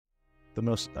the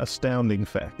most astounding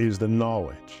fact is the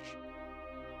knowledge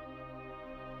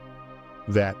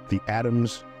that the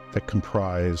atoms that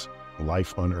comprise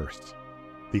life on Earth,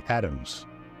 the atoms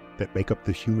that make up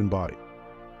the human body,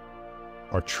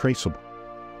 are traceable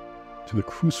to the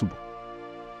crucible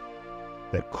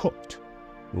that cooked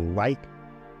light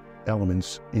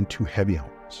elements into heavy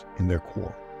elements in their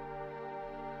core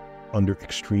under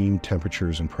extreme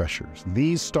temperatures and pressures.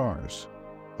 These stars,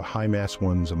 the high-mass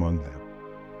ones among them,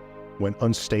 when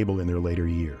unstable in their later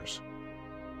years,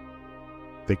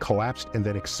 they collapsed and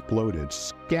then exploded,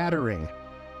 scattering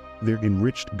their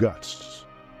enriched guts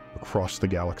across the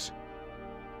galaxy.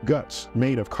 Guts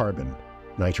made of carbon,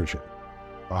 nitrogen,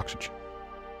 oxygen,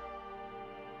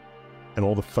 and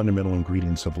all the fundamental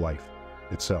ingredients of life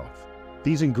itself.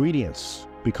 These ingredients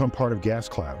become part of gas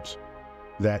clouds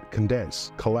that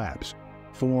condense, collapse,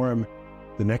 form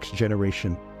the next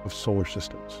generation of solar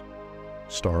systems,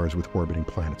 stars with orbiting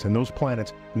planets. And those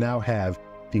planets now have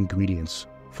the ingredients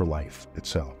for life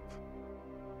itself.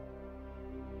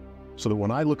 So that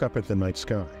when I look up at the night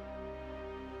sky,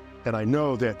 and I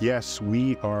know that, yes,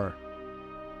 we are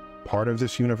part of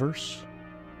this universe,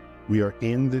 we are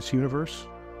in this universe,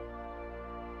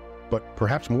 but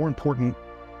perhaps more important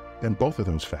than both of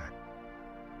those facts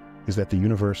is that the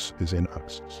universe is in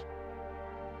us.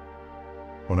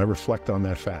 When I reflect on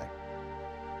that fact,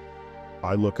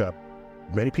 I look up.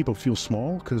 Many people feel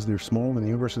small because they're small and the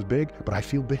universe is big, but I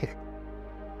feel big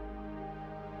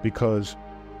because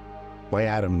my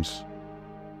atoms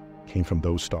came from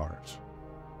those stars.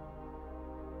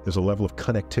 There's a level of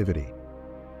connectivity.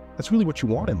 That's really what you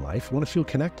want in life. You want to feel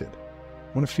connected.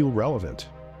 You want to feel relevant.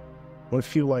 You want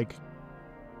to feel like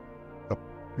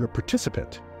you're a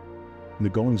participant in the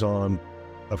goings-on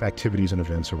of activities and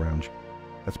events around you.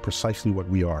 That's precisely what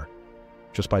we are,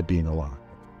 just by being alive.